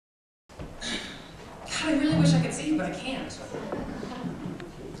but I can't.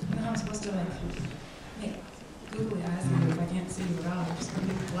 You know how I'm supposed to, like, make googly eyes at you if I can't see you at all? You're just gonna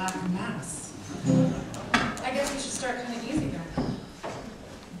be a black mass. I guess we should start kind of easy then.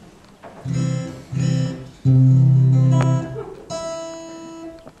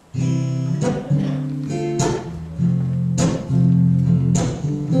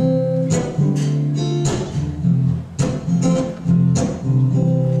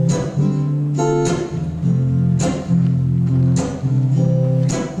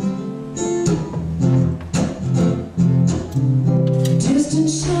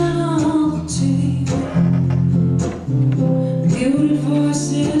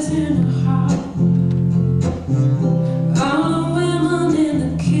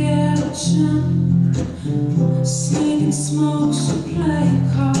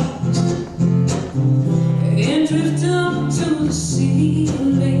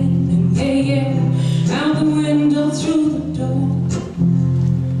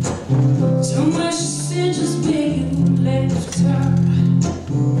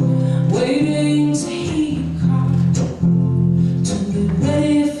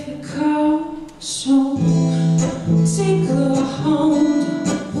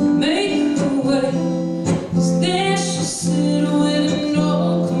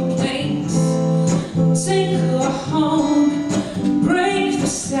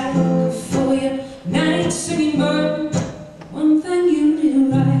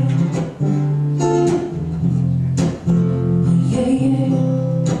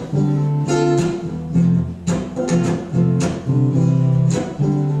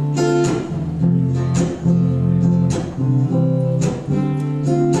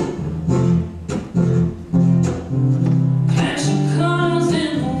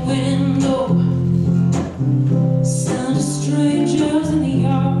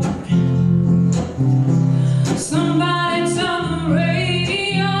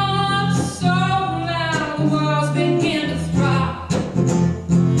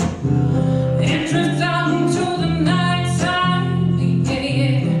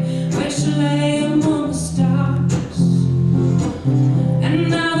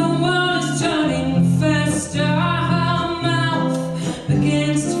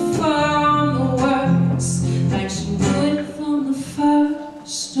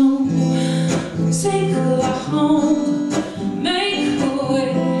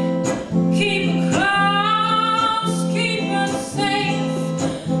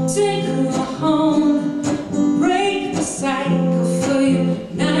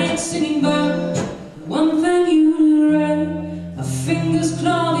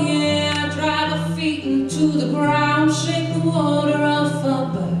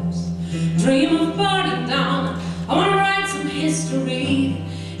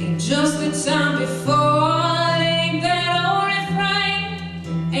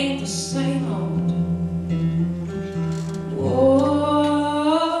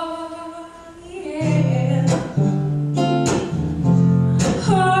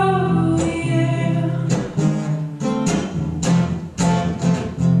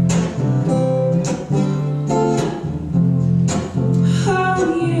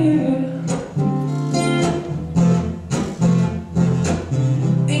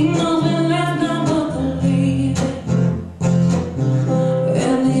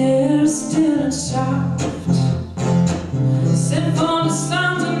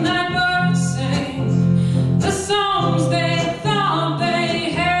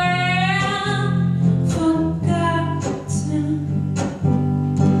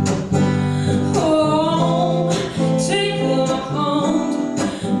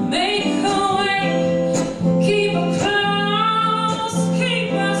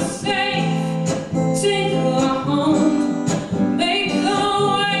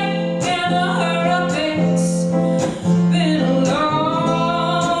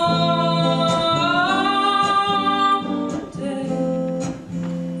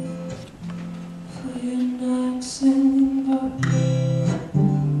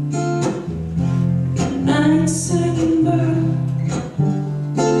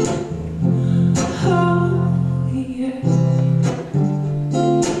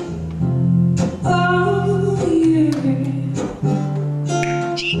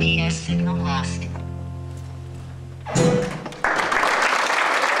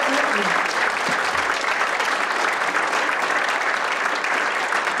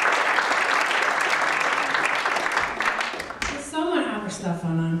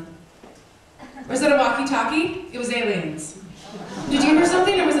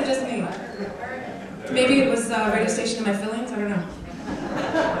 Maybe it was a radio station in my fillings, I don't know.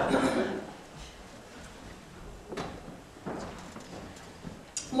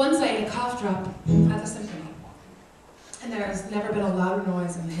 Once I ate a cough drop at the symphony, and there has never been a louder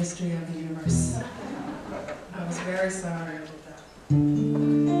noise in the history of the universe. I was very sorry about that.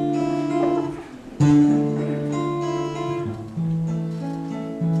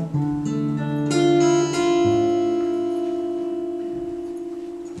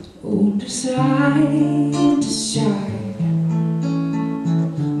 Oh, decide to shine.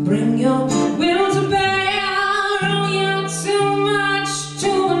 Bring your will to bear. Oh, you're too much to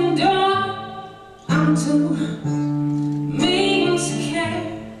endure. I'm too mean to care.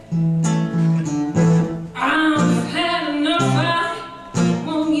 I've had enough. I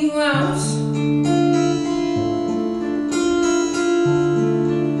want you out.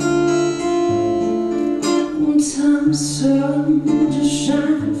 One time the sun just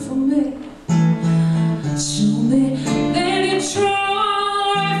shine for me. Show me that you're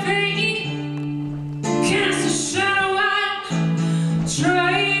trustworthy. Cast a shadow out,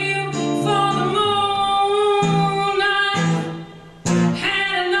 trade you for the moonlight.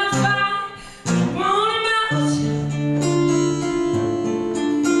 Had enough, I want him out.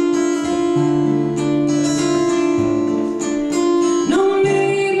 No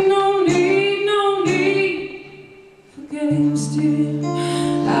need, no need, no need for games, dear.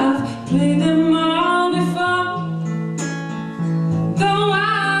 I've played them all before. Though I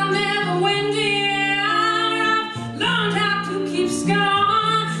never win, dear, I've learned how to keep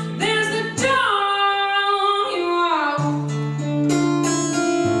score. There's the door on you all.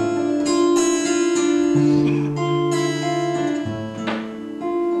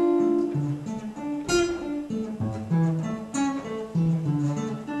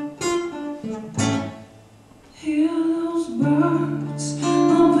 Hear those birds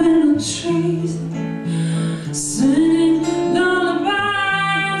up in the trees, singing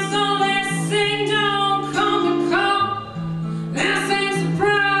lullabies. Oh, they sing, don't come to call. They say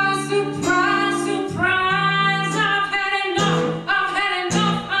surprise, surprise, surprise. I've had enough, I've had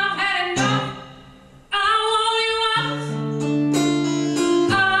enough, I've had enough. I want you out.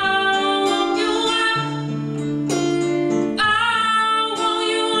 I want you out. I want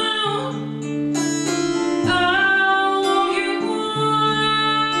you out. I want you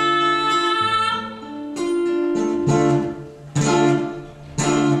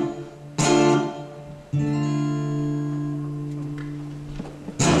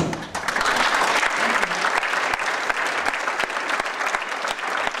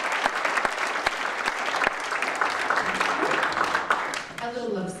A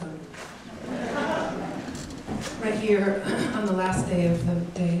little love song. Right here on the last day of the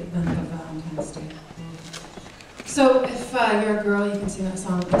month of Valentine's Day. So if you're a girl, you can sing that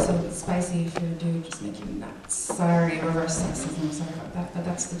song. So it's spicy. If you're a dude, just make you nuts. Sorry, reverse sexism. Sorry about that, but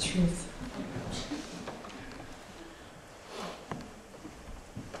that's the truth.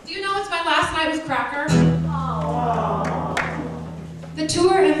 Do you know it's my last night with Cracker? The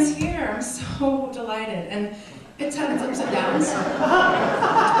tour ends here. I'm so delighted, and it's had its ups and downs.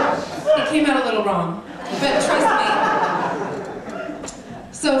 It came out a little wrong, but trust me.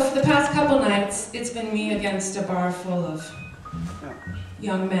 So for the past couple nights, it's been me against a bar full of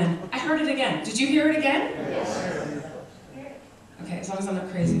young men. I heard it again. Did you hear it again? Yes. Okay, as long as I'm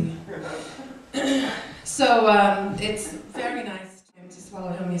not crazy. So it's very nice to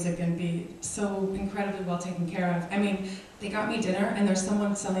Swallow Hill Music and be so incredibly well taken care of. I mean, they got me dinner and there's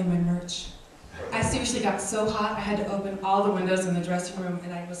someone selling my merch. I seriously got so hot, I had to open all the windows in the dressing room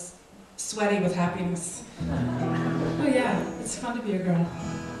and I was sweaty with happiness. Oh yeah, it's fun to be a girl.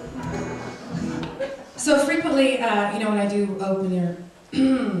 So frequently, you know, when I do opener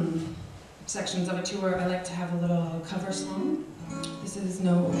sections of a tour, I like to have a little cover song. This is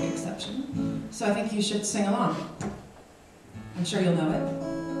no exception. So I think you should sing along. I'm sure you'll know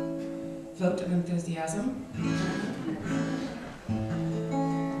it. Vote of enthusiasm.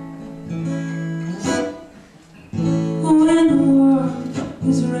 When the world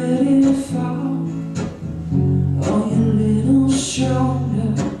is ready to fall on your little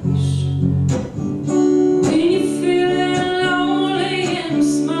shoulders, when you're feeling lonely and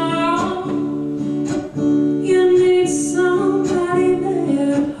small, you need somebody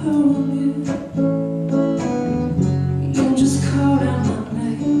there to hold you. You just call out my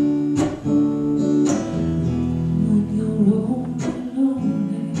name when you're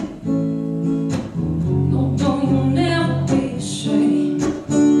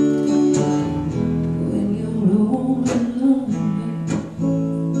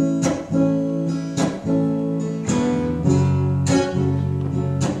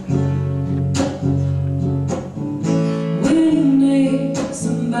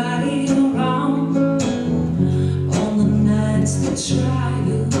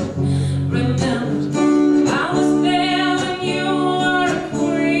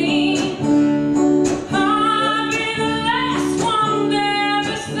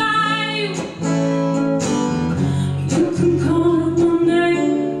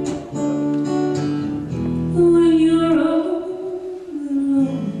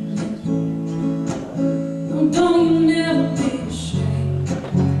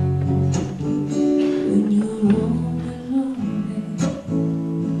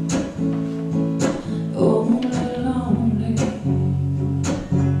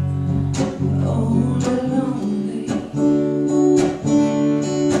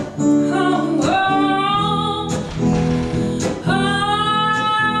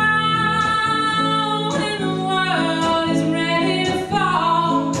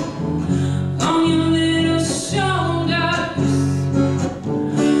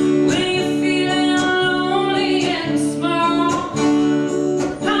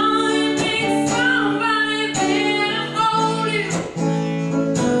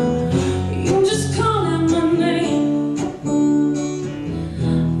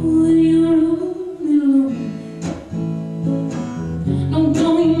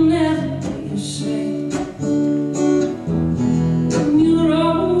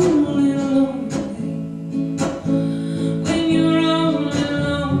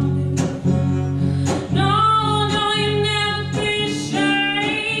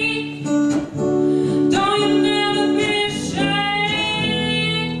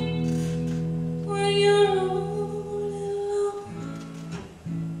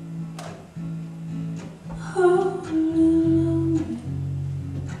Oh,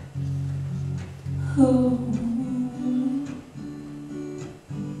 oh.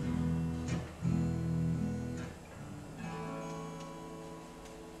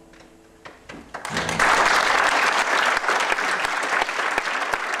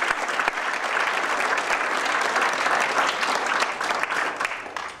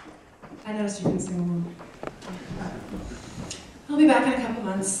 I noticed you didn't sing along. I'll be back in a couple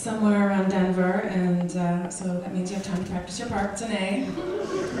months, somewhere around Denver, and so that means you have time to practice your parts in A.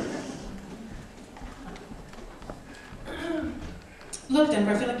 Look,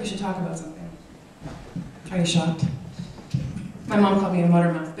 Denver, I feel like we should talk about something. Are you shocked? My mom called me a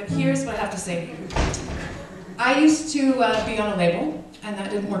motor mouth, but here's what I have to say to you. I used to be on a label, and that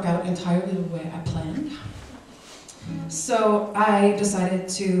didn't work out entirely the way I planned. So I decided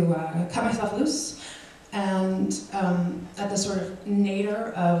to cut myself loose, and at the sort of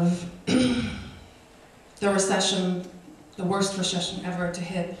nadir of the recession, the worst recession ever to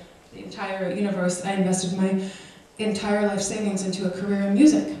hit the entire universe, I invested my entire life savings into a career in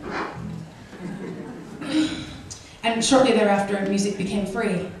music. And shortly thereafter, music became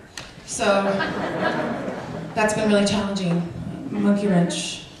free. So that's been really challenging. Monkey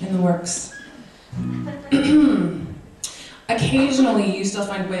wrench in the works. Occasionally, you still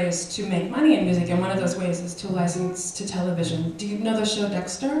find ways to make money in music, and one of those ways is to license to television. Do you know the show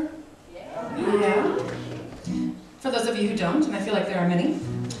Dexter? Yeah. For those of you who don't, and I feel like there are many,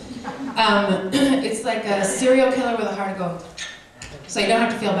 it's like a serial killer with a heart of gold. So you don't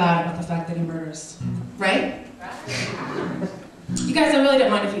have to feel bad about the fact that he murders, right? You guys, I really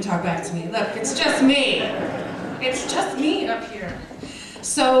don't mind if you talk back to me. Look, it's just me. It's just me up here.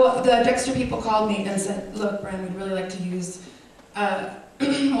 So the Dexter people called me and said, look, Brand, we'd really like to use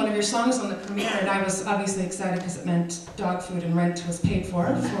one of your songs on the premiere, and I was obviously excited because it meant dog food and rent was paid for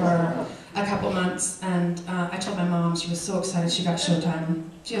a couple months, and I told my mom, she was so excited she got Showtime.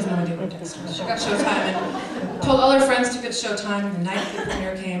 She has no idea what Dexter is. She got Showtime and told all her friends to get Showtime the night the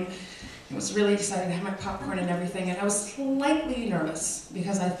premiere came. I was really excited to have my popcorn and everything, and I was slightly nervous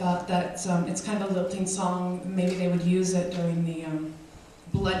because I thought that it's kind of a lilting song. Maybe they would use it during the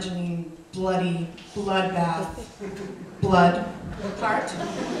bludgeoning, bloody, bloodbath, blood part.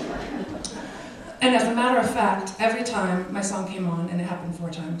 And as a matter of fact, every time my song came on, and it happened 4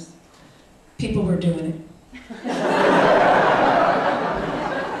 times, people were doing it.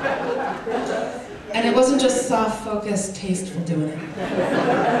 And it wasn't just soft, focused, tasteful doing it.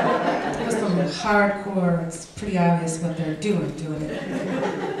 It was some hardcore, it's pretty obvious what they're doing it.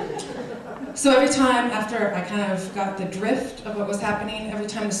 So every time after I kind of got the drift of what was happening, every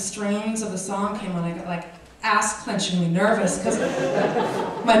time the strains of the song came on, I got like ass-clenchingly nervous because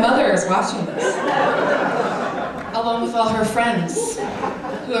my mother is watching this, along with all her friends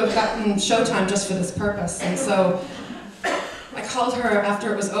who have gotten Showtime just for this purpose. And so I called her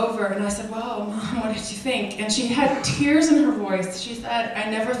after it was over and I said, "Wow, Mom, what did you think?" And she had tears in her voice. She said, "I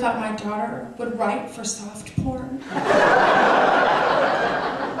never thought my daughter would write for soft porn."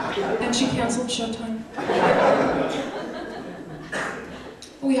 And she canceled Showtime.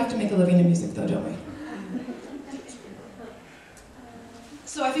 We have to make a living in music though, don't we?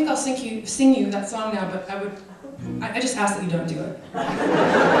 So I think I'll sing you that song now, but I just ask that you don't do it.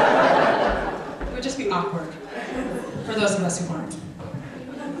 It would just be awkward for those of us who aren't.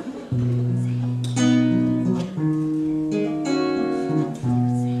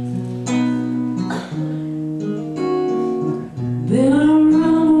 Been around the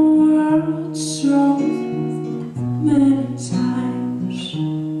world so many times.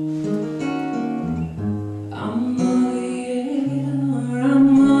 I'm the air, I'm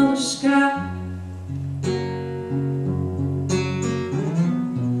the sky.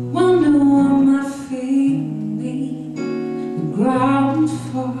 Wonder what my feet need the ground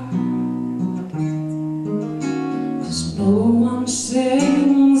for. 'Cause no one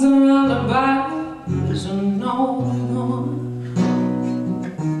sings a lullaby, so no more.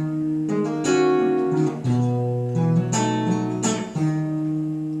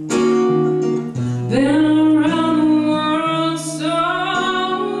 Been around the world so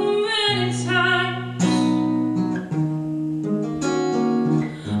many times,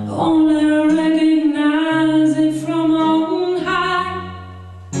 only recognize it from on high.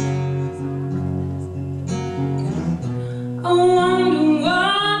 I wonder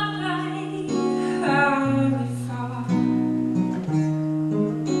what I have before,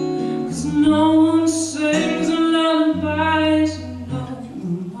 'cause no one sings a lullaby, so no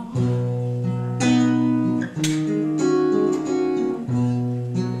more.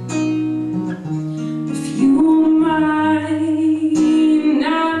 If you might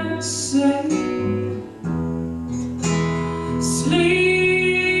not say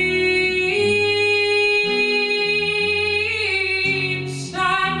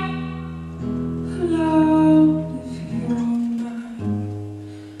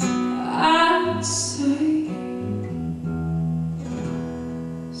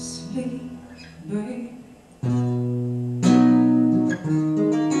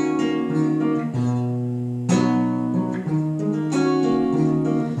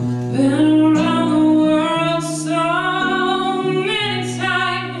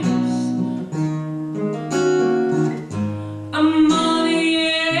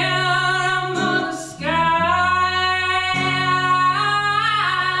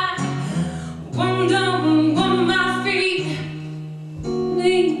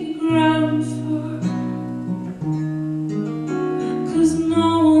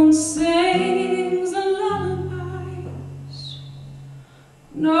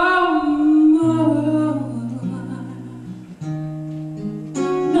no more,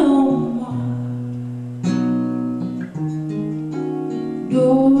 no more,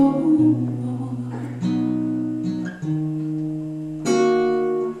 no more.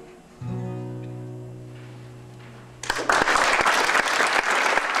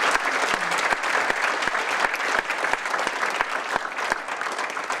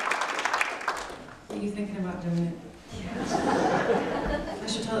 Are you thinking about doing it? I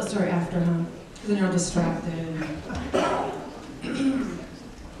should tell the story after, huh? Because then you're all distracted.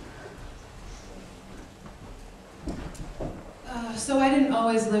 So I didn't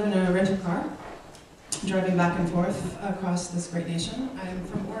always live in a rental car, driving back and forth across this great nation. I'm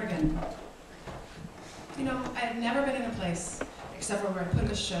from Oregon. You know, I've never been in a place, except for where I put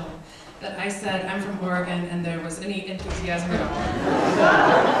a show, that I said I'm from Oregon and there was any enthusiasm at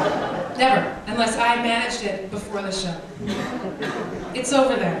all. Never, unless I managed it before the show. It's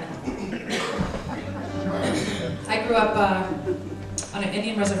over there. I grew up on an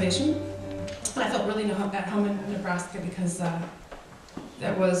Indian reservation, and I felt really at home in Nebraska because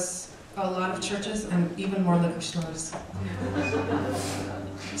there was a lot of churches and even more liquor stores.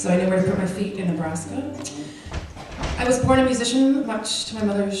 So I knew where to put my feet in Nebraska. I was born a musician, much to my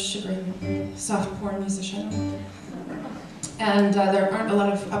mother's chagrin, soft porn musician. And there aren't a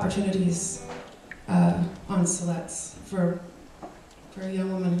lot of opportunities on Siletz for a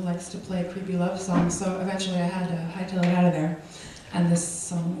young woman who likes to play a creepy love song, so eventually I had to hightail it out of there. And this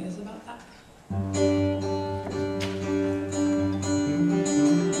song is about that.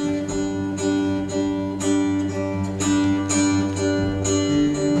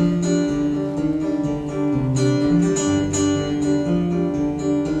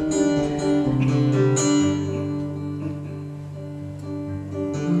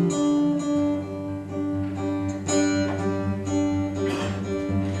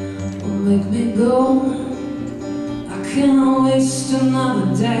 Make me go, I can't waste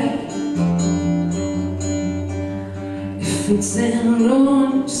another day. If it's in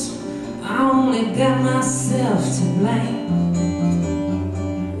ruins, I only got myself to blame.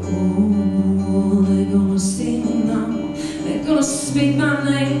 Oh, they're gonna see me now, they're gonna speak my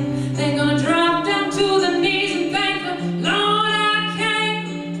name, they're gonna drop down to their knees and thank the Lord I came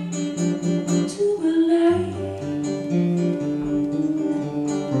to LA.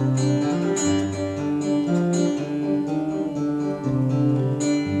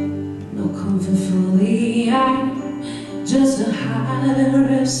 Just a hide and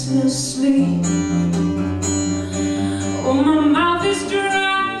restless sleep. Oh, my mouth is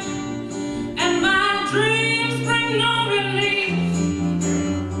dry and my dreams bring no relief.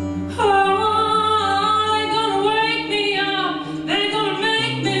 Oh, they're gonna wake me up, they're gonna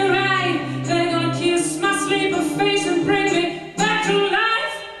make me right, they're gonna kiss my sleeping face and bring me back to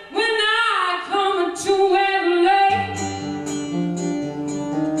life when I come to LA.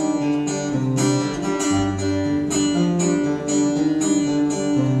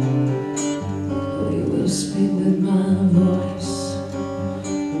 Speak with my voice,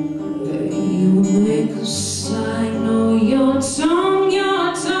 you make a sign. Oh, your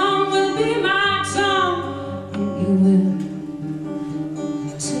tongue will be my tongue, and you will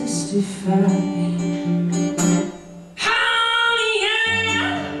testify.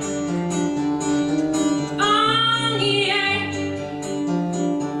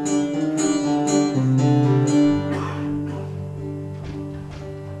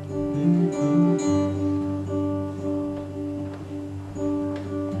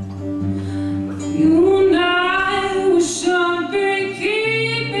 You and I should be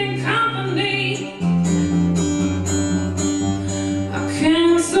keeping company. I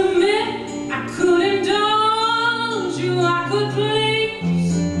can't submit, I could indulge you, I could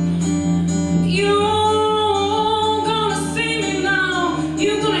please. You're gonna see me now,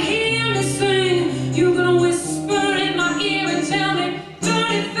 you're gonna hear me sing, you're gonna whisper in my ear and tell me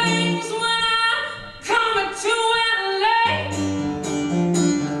dirty things when I'm coming to LA.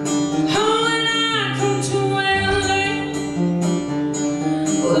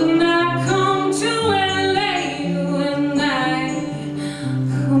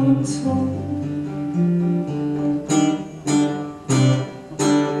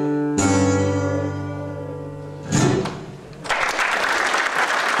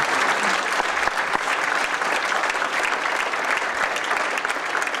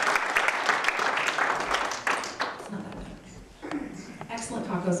 Excellent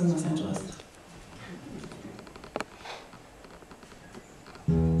tacos in Los Angeles.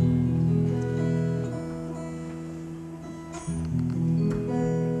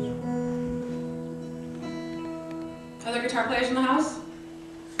 Other guitar players in the house?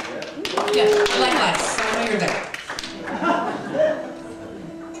 Yeah, likewise. So I know you're there.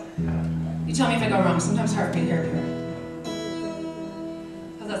 You tell me if I go wrong. Sometimes heartbeat here.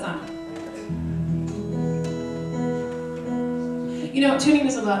 How's that sound? You know, tuning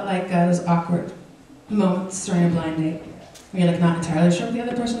is a lot like those awkward moments during a blind date. When you're like not entirely sure what the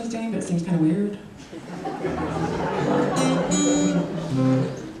other person is doing, but it seems kind of weird.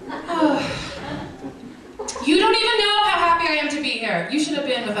 You don't even know how happy I am to be here. You should have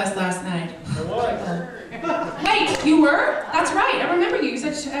been with us last night. I was. Wait, you were? That's right, I remember you. You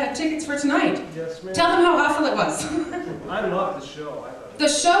said tickets for tonight. Yes, ma'am. Tell them how awful it was. I loved the show. I thought The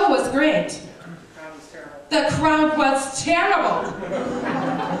show was great. the crowd was terrible. The crowd was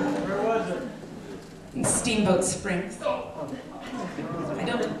terrible. Where was it? In Steamboat Springs. I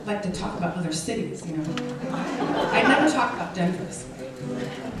don't like to talk about other cities, you know. I never talk about Denver this way.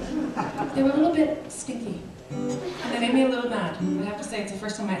 They were a little bit stinky. And they made me a little mad. I have to say, it's the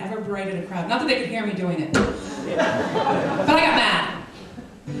first time I ever berated a crowd. Not that they could hear me doing it. But I got mad.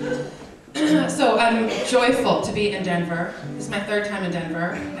 So I'm joyful to be in Denver. This is my third time in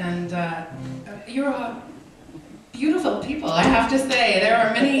Denver. And you're beautiful people, I have to say. There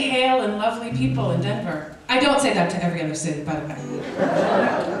are many hale and lovely people in Denver. I don't say that to every other city, by the way.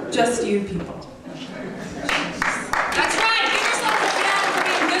 Just you people. That's right! Give yourself a hand for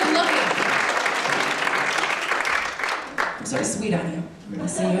being good looking. I'm sort of sweet on you. I'm going to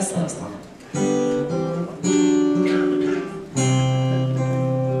sing you a slow song.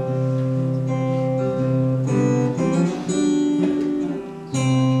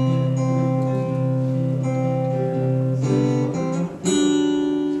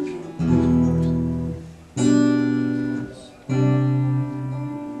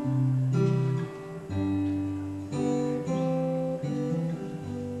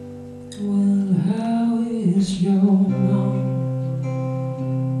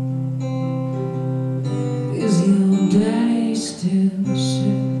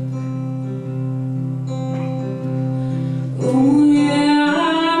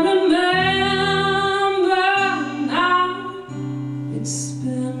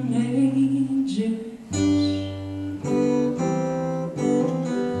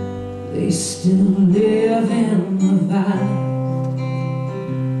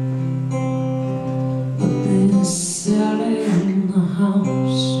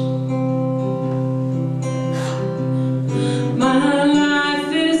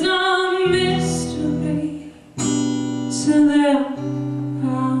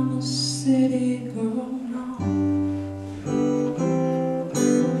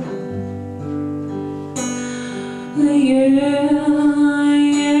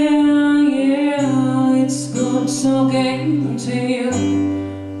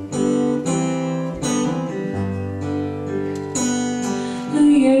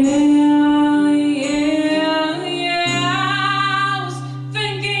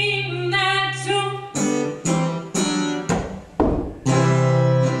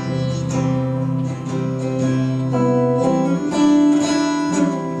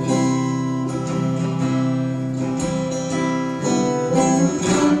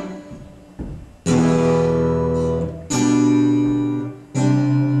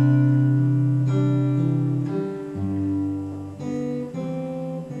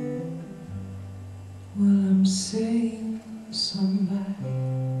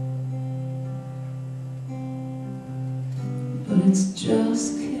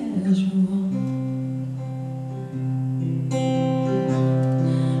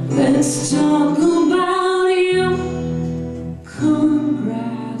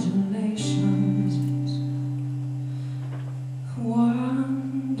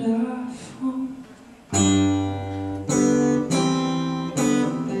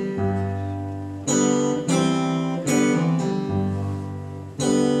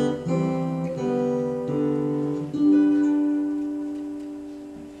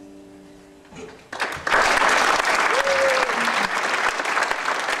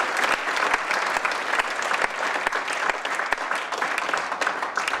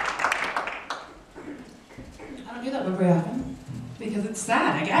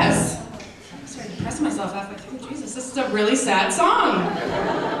 Really sad song.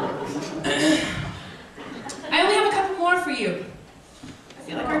 I only have a couple more for you. I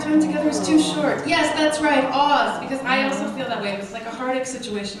feel like our time together is too short. Yes, that's right, Oz, because I also feel that way. It was like a heartache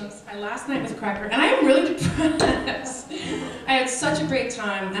situation. It was my last night with Cracker, and I am really depressed. I had such a great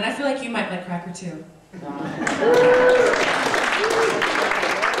time, and I feel like you might like Cracker too.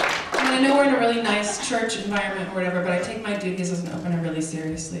 And I know we're in a really nice church environment or whatever, but I take my duties as an opener really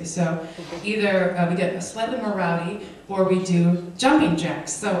seriously. So either we get slightly more rowdy, or we do jumping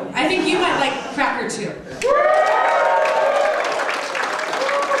jacks. So I think you might like Cracker too.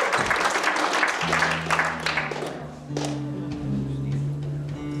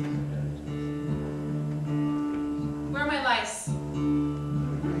 Where are my lice?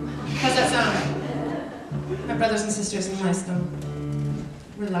 How's that sound? My brothers and sisters in lice don't.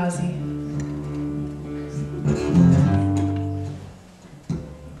 We're lousy.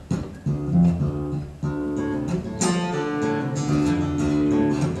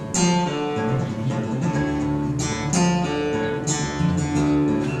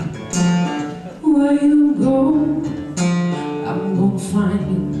 Where you go, I'm gonna find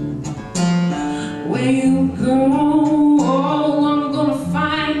you. Where you go, oh, I'm gonna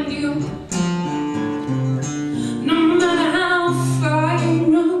find you. No matter how far you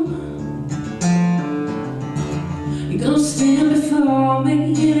run, you're gonna stand before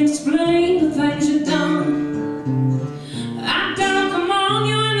me and explain the things you've done. I don't come on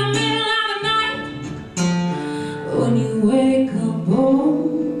you in the middle of the night. When you wake up, oh,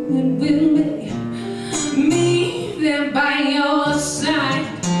 it will be me there by your side.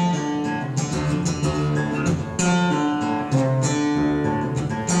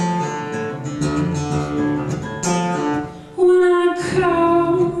 When I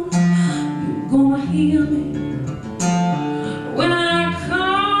call, you're gonna hear me. When I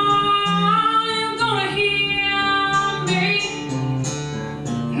call, you're gonna hear me.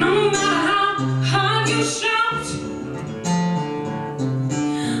 No matter how hard you shout,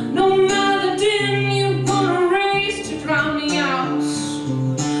 no matter the din you're gonna raise to drown me out,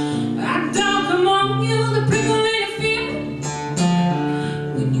 I don't come on you the prickle in your feet.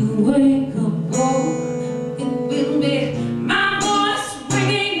 When you wake up, oh, it will be my voice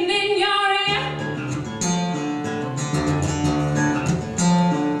ringing in your ear.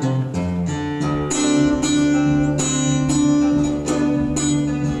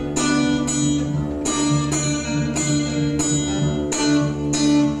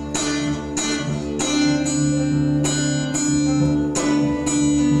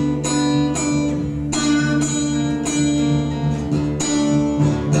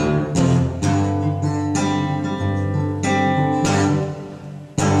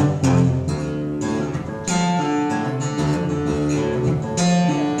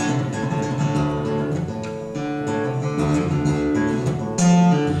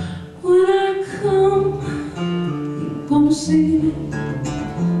 When I come, you're gonna see me.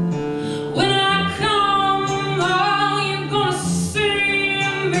 When I come, oh, you're gonna see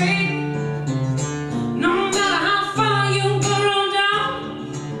me. No matter how far you go run down,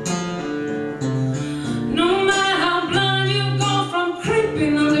 no matter how blind you go from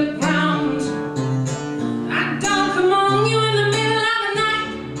creeping underground, I don't come on you in the middle of the night.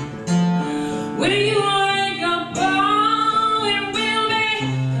 When you wake up, oh, it will be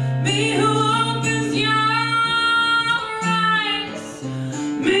me who opens your eyes.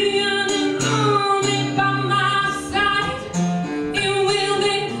 Me and only by my side. It will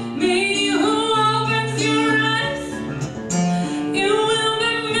be me who opens your eyes. It will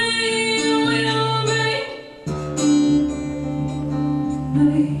be me, it will be me.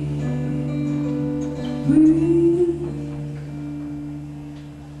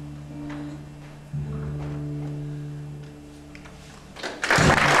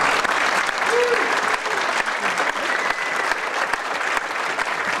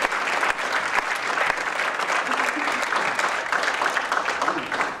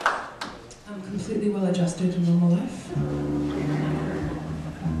 I'm completely well adjusted to normal life.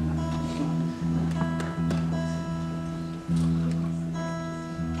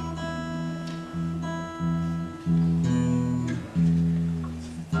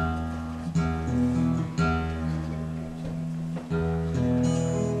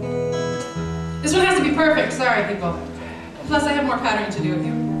 This one has to be perfect, sorry people. Plus I have more pattern to do with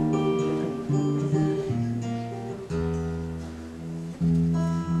you.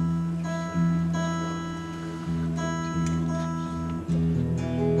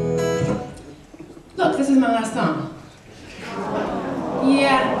 Look, this is my last song.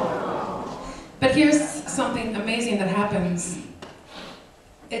 Yeah. But here's something amazing that happens.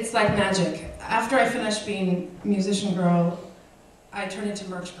 It's like magic. After I finish being musician girl, I turn into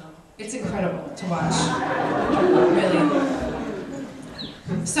merch girl. It's incredible to watch. Really.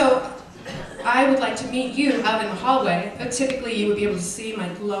 So, I would like to meet you out in the hallway. Typically, you would be able to see my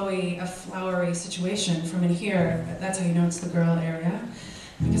glowy, flowery situation from in here. That's how you know it's the girl area,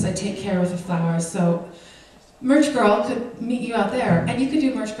 because I take care with the flowers. So, Merch Girl could meet you out there, and you could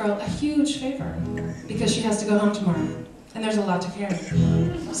do Merch Girl a huge favor, because she has to go home tomorrow, and there's a lot to carry.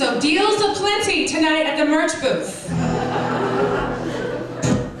 So deals aplenty tonight at the merch booth.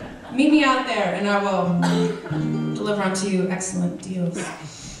 Meet me out there, and I will deliver unto you excellent deals.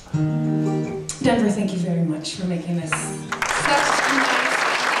 Denver, thank you very much for making this such a nice...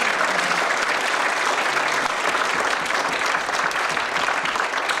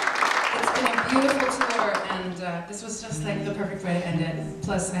 Beautiful tour, and this was just like the perfect way to end it.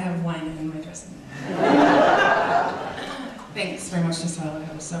 Plus, I have wine in my dressing. Thanks very much to Sal.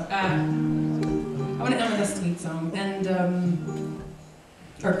 So, I want to end with a sweet song, and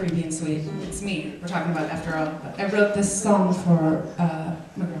or creepy and sweet. It's me we're talking about after all. But I wrote this song for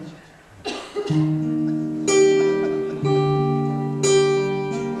my grandma.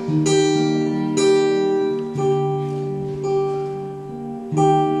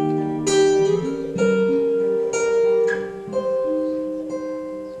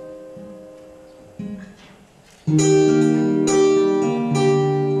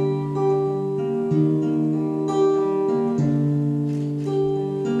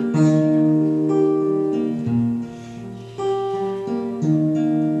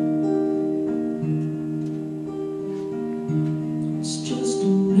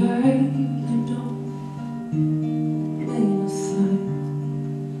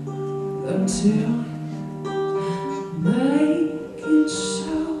 Until make it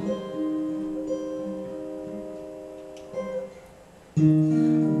so.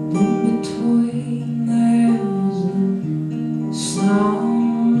 In between there's the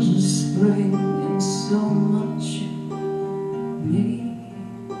sounds of spring and so much you need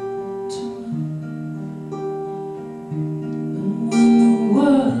to know. And when the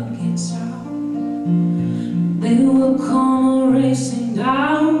word gets out, they will come racing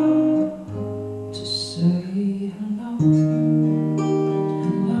down. Say hello,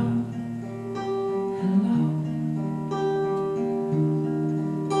 hello, hello.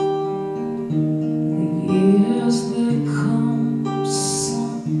 The years they come,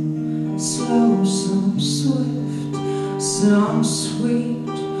 some slow, some swift, some sweet,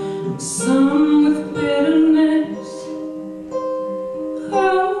 some with bitterness.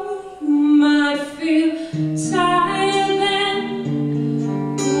 Oh, you might feel tired then,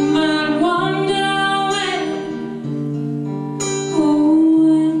 you might wonder.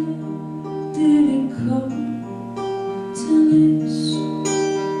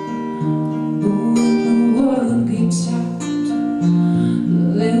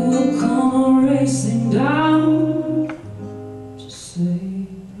 They will come racing down to say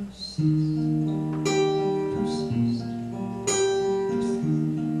persist, persist,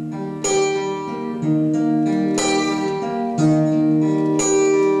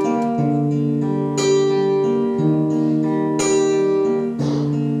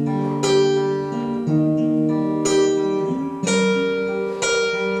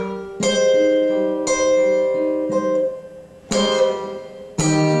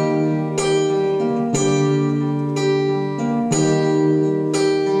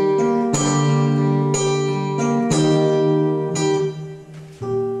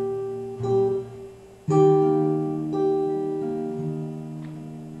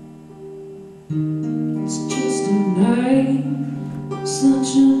 It's just a night,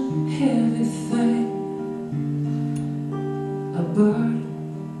 such a